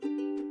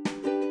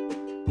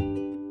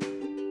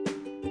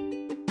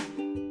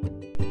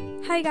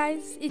Hi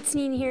guys, it's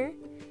Neen here.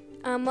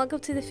 Welcome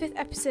to the 5th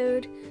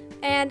episode.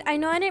 And I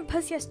know I didn't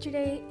post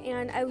yesterday,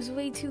 and I was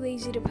way too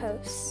lazy to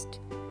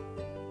post.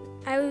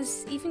 I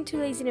was even too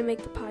lazy to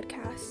make the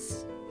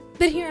podcast.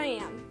 But here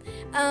I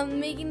am,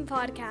 making the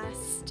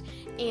podcast,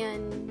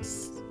 and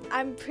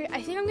I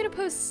think I'm gonna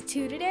post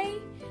 2 today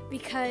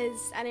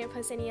because I didn't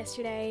post any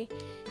yesterday,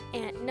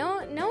 and no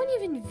one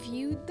even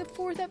viewed the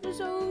 4th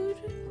episode,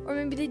 or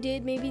maybe they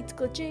did. Maybe it's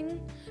glitching.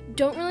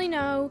 Don't really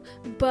know,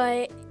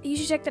 but you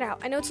should check that out.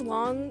 I know it's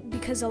long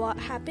because a lot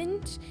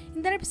happened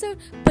in that episode,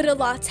 but a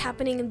lot's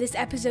happening in this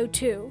episode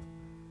too.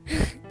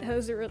 That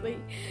was really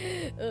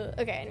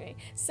okay. Anyway,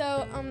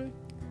 so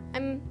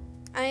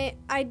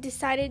I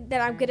decided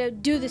that I'm gonna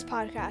do this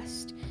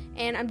podcast,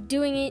 and I'm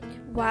doing it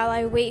while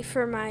I wait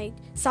for my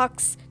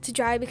socks to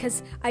dry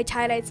because I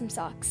tie-dyed some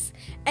socks.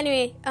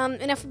 Anyway,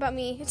 enough about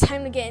me. It's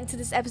time to get into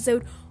this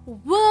episode.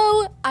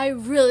 Whoa, I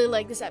really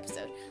like this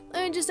episode.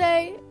 Let me just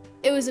say,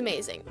 it was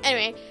amazing.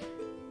 Anyway,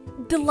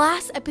 the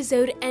last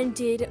episode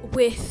ended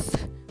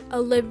with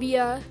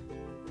Olivia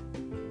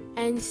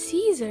and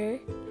Caesar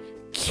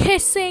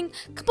kissing.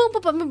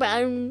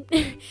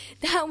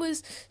 That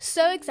was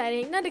so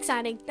exciting. Not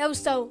exciting. That was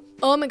so,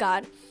 oh my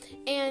god.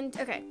 And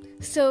okay,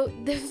 so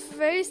the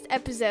first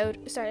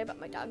episode, sorry about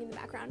my dog in the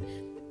background.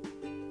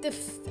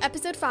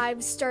 Episode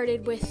 5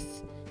 started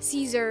with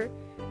Caesar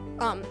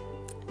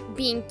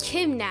being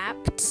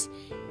kidnapped,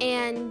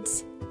 and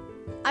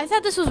I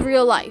thought this was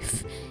real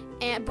life.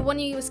 But when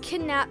he was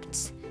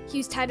kidnapped, he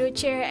was tied to a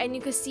chair, and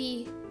you could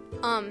see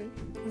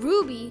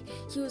Ruby.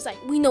 He was like,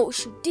 "We know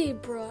what you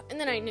did, bruh." And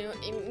then I knew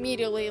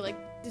immediately, like,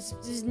 this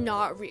is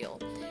not real.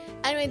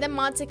 Anyway, then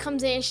Montse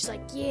comes in, and she's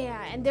like,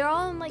 "Yeah," and they're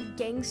all in like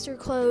gangster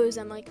clothes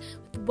and like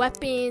with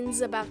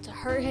weapons about to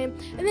hurt him.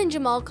 And then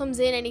Jamal comes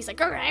in, and he's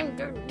like,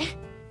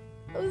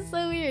 It was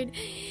so weird.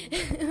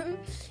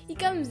 He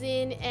comes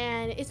in,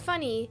 and it's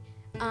funny,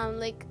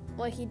 like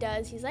what he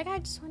does. He's like, "I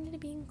just wanted to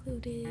be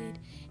included."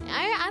 And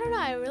I don't know,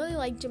 I really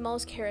like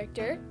Jamal's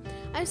character.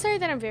 I'm sorry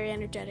that I'm very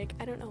energetic.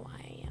 I don't know why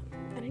I am.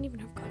 I didn't even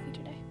have coffee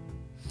today.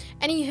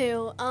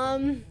 Anywho,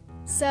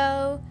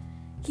 so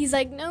he's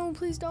like, "No,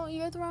 please don't,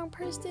 you got the wrong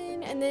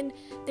person." And then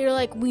they're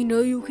like, "We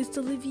know you kissed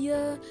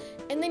Olivia."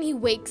 And then he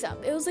wakes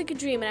up. It was like a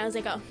dream, and I was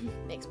like, oh,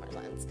 makes more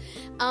sense.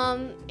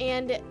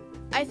 And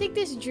I think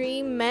this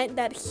dream meant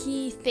that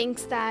he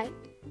thinks that,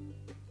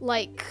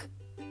 like,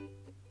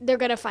 they're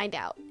gonna find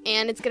out,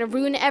 and it's gonna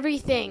ruin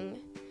everything.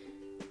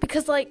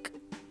 Because, like,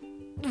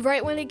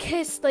 right when they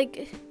kissed,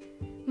 like,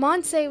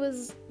 Montse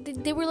was,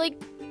 they were,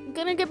 like,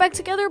 gonna get back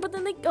together, but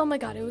then, oh my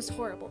god, it was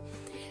horrible.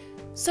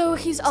 So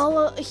he's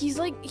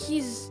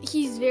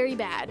very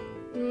bad,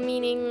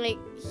 meaning, like,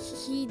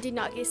 he did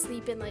not get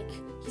sleep, and, like,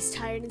 he's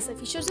tired and stuff.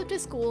 He shows up to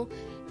school,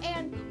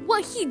 and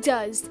what he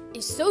does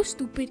is so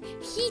stupid.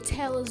 He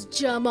tells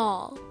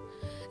Jamal,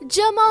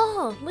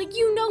 like,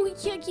 you know he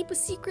can't keep a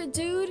secret,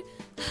 dude.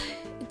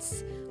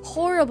 It's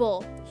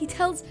horrible. He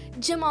tells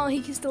Jamal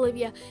he kissed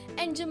Olivia,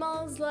 and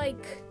Jamal's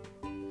like,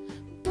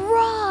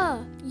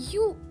 "Bruh,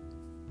 you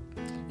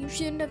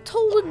shouldn't have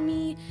told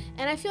me."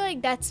 And I feel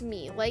like that's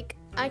me. Like,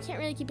 I can't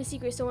really keep a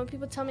secret, so when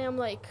people tell me, I'm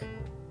like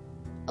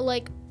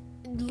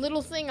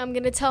little thing, I'm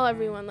gonna tell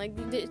everyone. Like,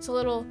 it's a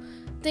little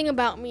thing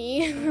about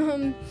me.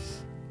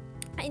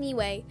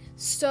 Anyway,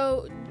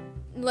 so,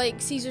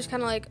 like, Caesar's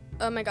kind of like,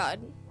 "Oh my god,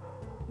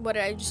 what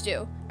did I just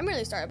do?" I'm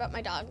really sorry about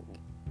my dog.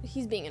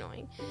 He's being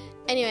annoying.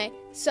 Anyway,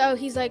 so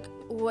he's like,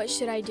 "What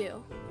should I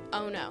do?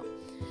 Oh no."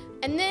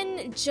 And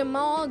then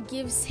Jamal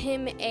gives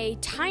him a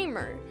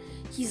timer.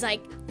 He's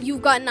like,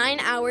 "You've got 9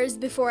 hours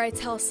before I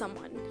tell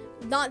someone.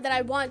 Not that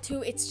I want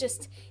to, it's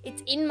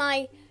in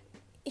my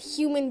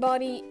human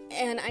body,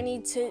 and I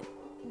need to,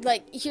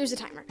 like, here's a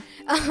timer."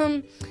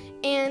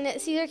 And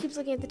Caesar keeps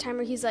looking at the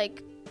timer. He's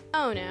like,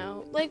 "Oh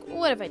no, like,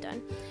 what have I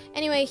done?"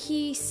 Anyway,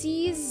 he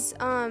sees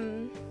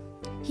Montse,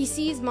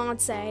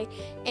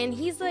 and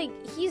he's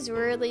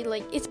really,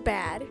 like, it's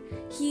bad.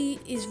 He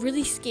is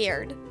really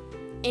scared,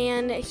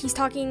 and he's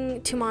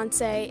talking to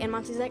Montse, and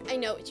Montse's like, "I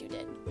know what you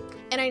did,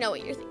 and I know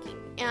what you're thinking."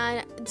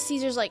 And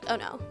Caesar's like, "Oh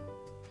no."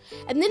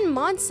 And then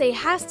Montse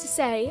has to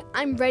say,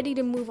 "I'm ready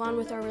to move on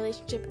with our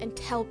relationship and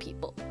tell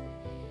people."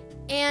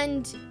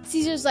 And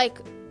Caesar's like,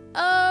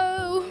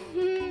 "Oh,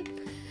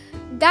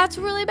 that's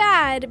really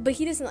bad." But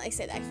he doesn't, like,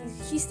 say that.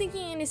 He's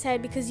thinking in his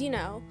head because, you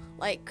know,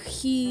 like,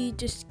 he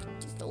just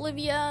kissed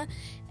Olivia.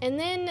 And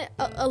then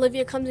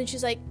Olivia comes and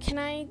she's like, "Can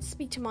I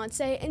speak to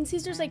Montse?" And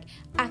Caesar's, like,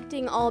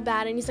 acting all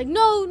bad, and he's like,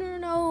 No.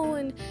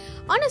 And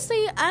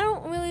honestly, I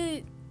don't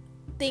really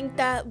think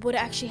that would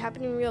actually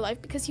happen in real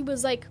life, because he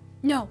was like,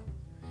 "No."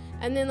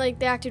 And then, like,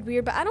 they acted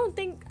weird, but I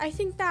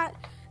think that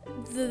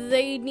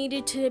they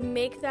needed to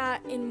make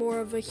that in more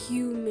of a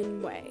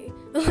human way,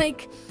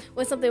 like,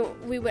 was something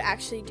we would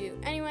actually do.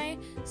 Anyway,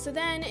 so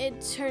then it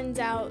turns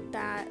out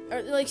that,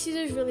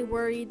 Caesar's really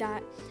worried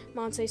that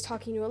Montse is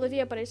talking to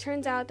Olivia, but it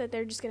turns out that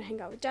they're just gonna hang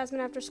out with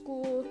Jasmine after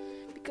school,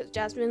 because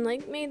Jasmine,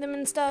 like, made them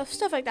and stuff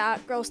like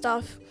that, girl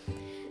stuff.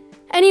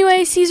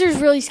 Anyway,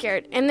 Caesar's really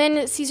scared, and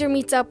then Caesar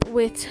meets up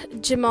with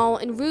Jamal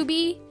and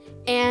Ruby,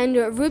 And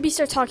Ruby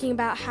starts talking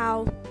about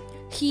how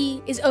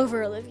he is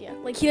over Olivia.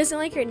 Like, he doesn't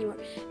like her anymore.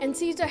 And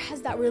Caesar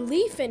has that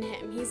relief in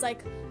him. He's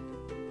like,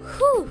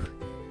 whew,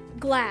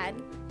 glad.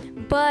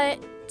 But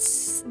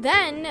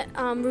then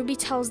Ruby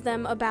tells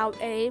them about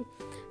a,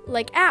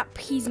 like, app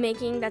he's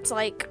making that's,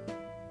 like,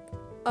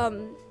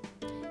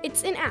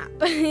 it's an app.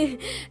 And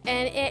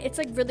it's,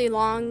 like, really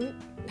long,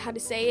 how to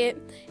say it.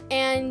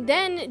 And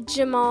then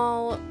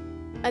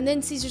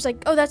Caesar's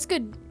like, oh, that's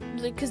good.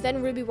 Because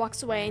then Ruby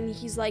walks away and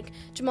he's like,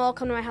 Jamal,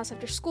 come to my house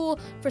after school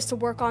for us to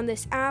work on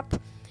this app.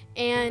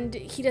 And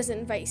he doesn't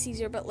invite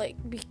Caesar, but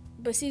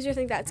Caesar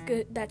thinks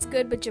that's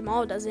good, but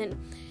Jamal doesn't.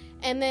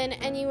 And then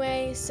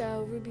anyway,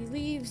 so Ruby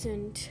leaves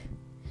and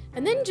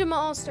then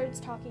Jamal starts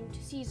talking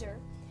to Caesar.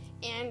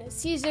 And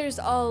Caesar's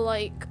all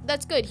like,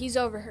 that's good, he's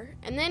over her.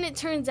 And then it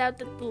turns out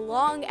that the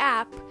long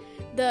app,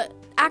 the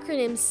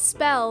acronyms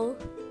spell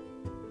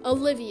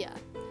Olivia.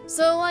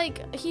 So,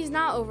 like, he's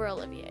not over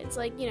Olivia. It's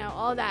like,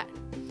 all that.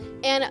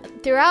 And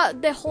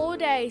throughout the whole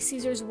day,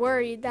 Caesar's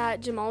worried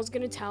that Jamal's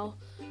gonna tell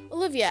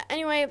Olivia.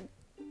 Anyway,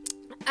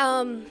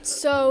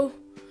 so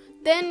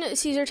then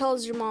Caesar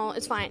tells Jamal,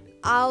 it's fine.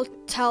 I'll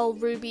tell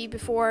Ruby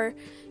before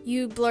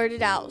you blurt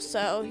it out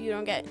so you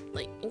don't get,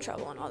 like, in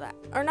trouble and all that.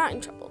 Or not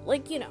in trouble,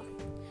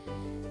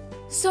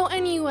 So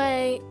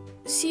anyway,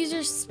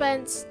 Caesar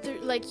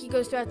he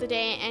goes throughout the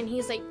day and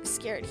he's, like,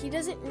 scared. He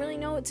doesn't really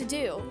know what to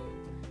do.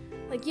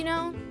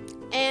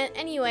 And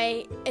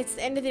anyway, it's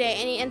the end of the day,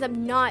 and he ends up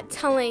not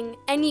telling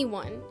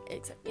anyone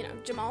except,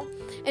 Jamal.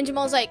 And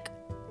Jamal's like,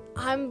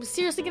 I'm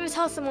seriously gonna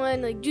tell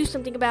someone, like, do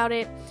something about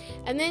it.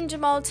 And then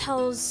Jamal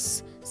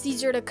tells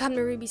Caesar to come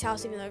to Ruby's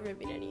house, even though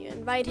Ruby didn't even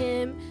invite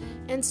him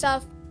and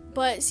stuff.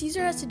 But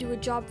Caesar has to do a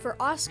job for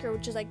Oscar,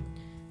 which is, like,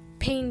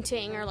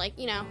 painting or, like,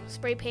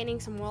 spray painting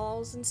some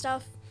walls and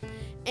stuff.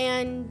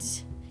 And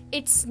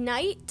it's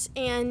night,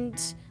 and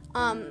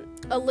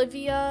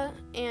Olivia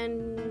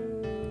and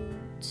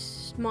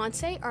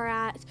Montse are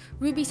at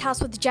Ruby's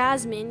house with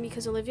Jasmine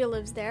because Olivia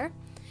lives there.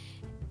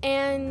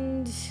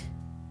 And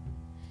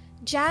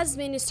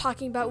Jasmine is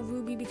talking about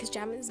Ruby because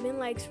Jasmine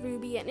likes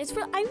Ruby, and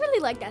I really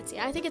like that scene.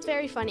 I think it's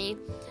very funny.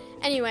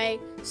 Anyway,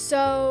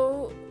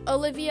 so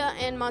Olivia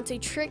and Montse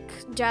trick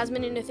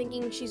Jasmine into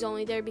thinking she's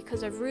only there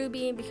because of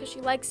Ruby and because she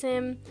likes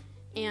him,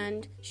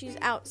 and she's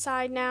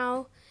outside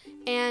now.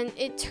 And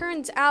it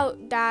turns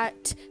out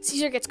that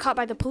Caesar gets caught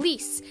by the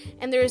police,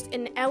 and there's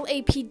an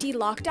LAPD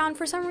lockdown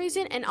for some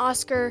reason, and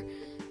Oscar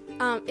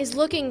is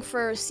looking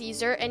for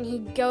Caesar, and he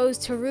goes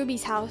to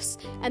Ruby's house,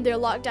 and they're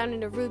locked down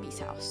into Ruby's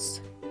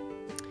house.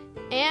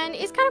 And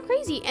it's kind of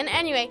crazy. And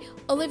anyway,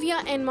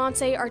 Olivia and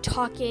Montse are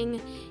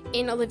talking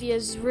in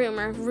Olivia's room,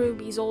 or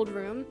Ruby's old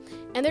room,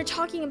 and they're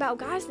talking about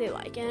guys they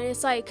like, and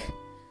it's like,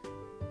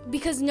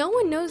 because no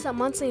one knows that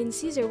Montse and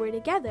Caesar were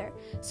together.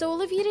 So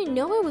Olivia didn't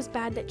know it was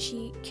bad that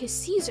she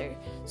kissed Caesar.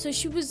 So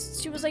she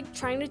was like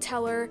trying to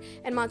tell her,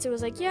 and Montse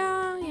was like,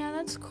 yeah,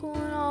 that's cool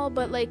and all,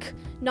 but like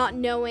not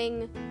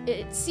knowing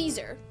it's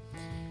Caesar.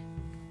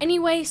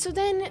 Anyway, so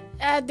then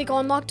they go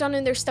on lockdown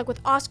and they're stuck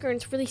with Oscar, and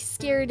it's really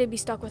scary to be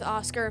stuck with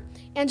Oscar.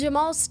 And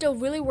Jamal's still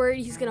really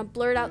worried he's gonna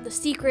blurt out the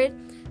secret.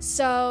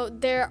 So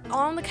they're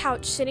on the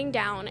couch sitting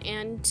down,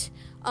 and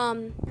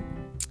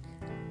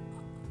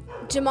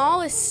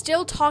Jamal is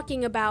still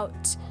talking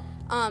about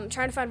trying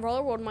to find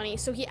Roller World money.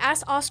 So he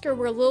asks Oscar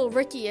where Little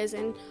Ricky is,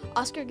 and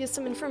Oscar gives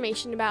some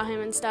information about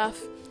him and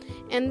stuff.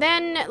 And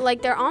then,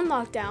 like, they're on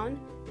lockdown,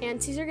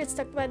 and Caesar gets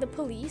stuck by the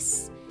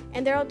police,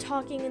 and they're all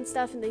talking and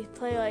stuff, and they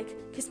play,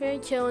 like, Kiss, Marry,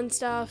 Kill and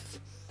stuff.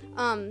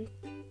 And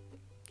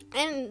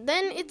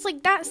then it's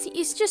like that.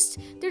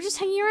 They're just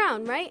hanging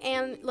around, right?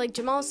 And, like,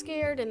 Jamal's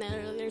scared, and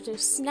then there's no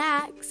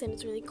snacks, and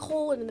it's really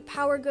cold, and the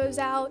power goes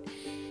out.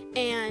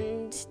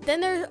 And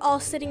then they're all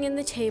sitting in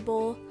the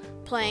table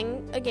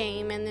playing a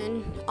game, and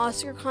then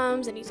Oscar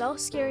comes and he's all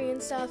scary and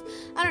stuff.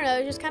 I don't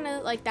know, just kind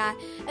of like that.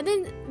 And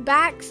then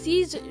back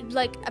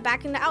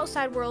in the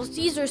outside world,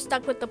 Caesar's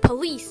stuck with the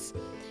police.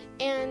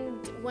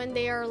 And when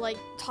they are, like,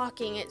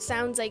 talking, it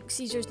sounds like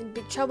Caesar's in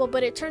big trouble,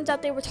 but it turns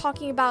out they were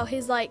talking about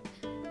his, like,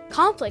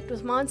 conflict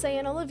with Montse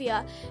and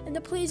Olivia. And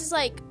the police is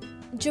like,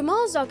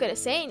 Jamal's not gonna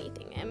say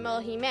anything, and well,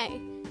 he may.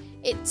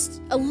 It's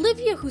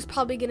Olivia who's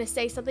probably going to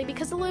say something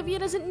because Olivia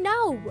doesn't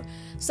know.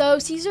 So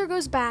Caesar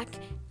goes back,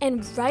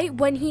 and right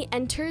when he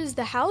enters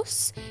the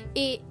house,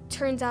 it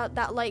turns out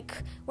that, like,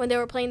 when they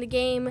were playing the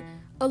game,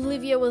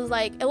 Olivia was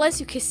like, unless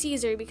you kiss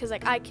Caesar, because,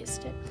 like, I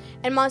kissed him.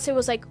 And Montse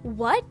was like,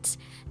 what?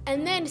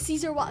 And then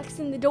Caesar walks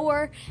in the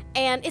door,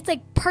 and it's,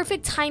 like,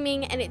 perfect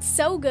timing, and it's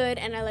so good,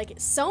 and I like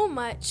it so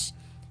much.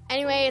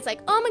 Anyway, it's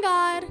like, oh my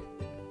god.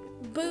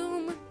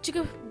 Boom.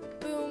 Chicka.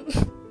 Boom.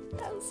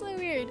 That was so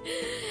weird.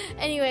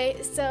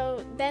 Anyway,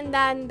 so then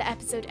the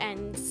episode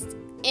ends,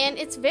 and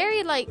it's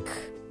very, like,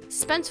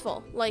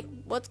 suspenseful, like,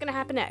 what's gonna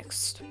happen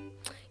next,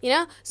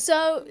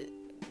 so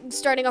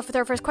starting off with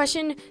our first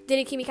question, did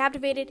it keep me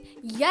captivated?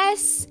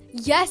 Yes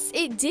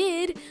it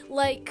did.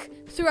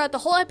 Like, throughout the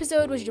whole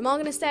episode, was Jamal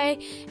gonna say?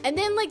 And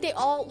then, like, they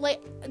all,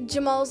 like,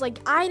 Jamal's like,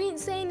 I didn't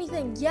say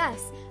anything.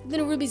 Yes. And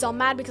then Ruby's all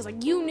mad because,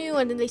 like, you knew,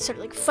 and then they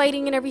started, like,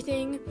 fighting and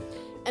everything.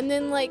 And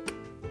then, like,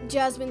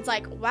 Jasmine's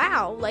like,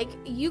 wow, like,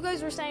 you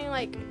guys were saying,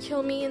 like,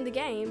 kill me in the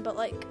game, but,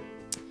 like,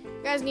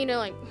 you guys need to,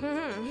 like,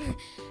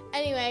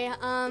 Anyway,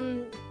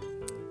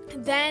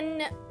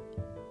 then,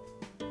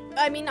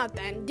 I mean, not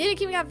then. Did it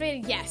keep me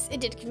captivated? Yes, it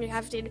did keep me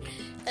captivated.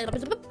 And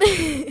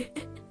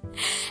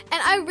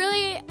I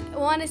really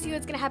want to see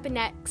what's going to happen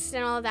next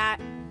and all of that.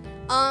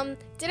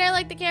 Did I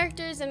like the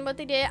characters and what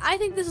they did? I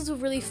think this was a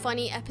really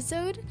funny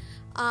episode.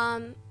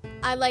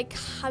 I like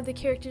how the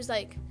characters,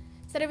 like,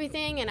 said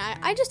everything, and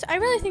I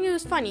really think it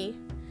was funny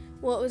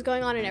what was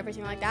going on and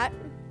everything like that.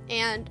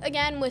 And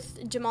again,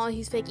 with Jamal,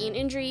 he's faking an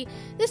injury.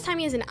 This time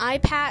he has an eye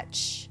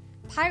patch.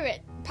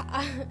 Pirate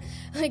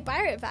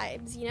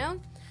vibes, you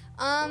know?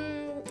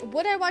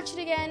 Would I watch it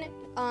again?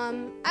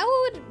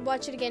 I would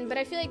watch it again, but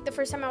I feel like the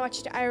first time I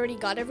watched it, I already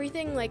got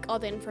everything, like all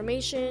the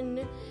information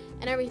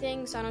and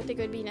everything, so I don't think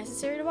it would be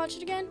necessary to watch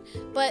it again.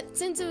 But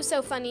since it was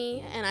so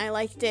funny and I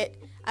liked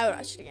it, I would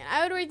watch it again.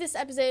 I would rate this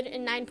episode a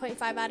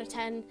 9.5 out of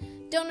 10.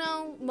 Don't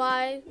know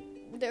why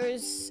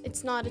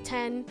it's not a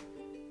 10.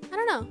 I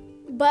don't know.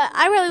 But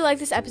I really like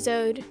this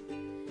episode,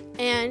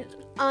 and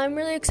I'm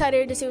really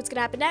excited to see what's going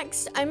to happen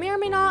next. I may or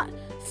may not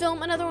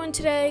film another one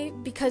today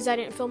because I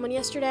didn't film one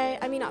yesterday.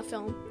 I mean, not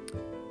film.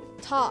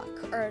 Talk,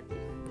 or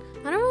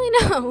I don't really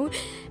know.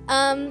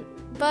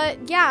 But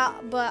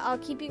I'll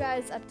keep you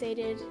guys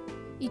updated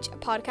each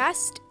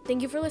podcast.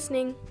 Thank you for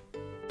listening.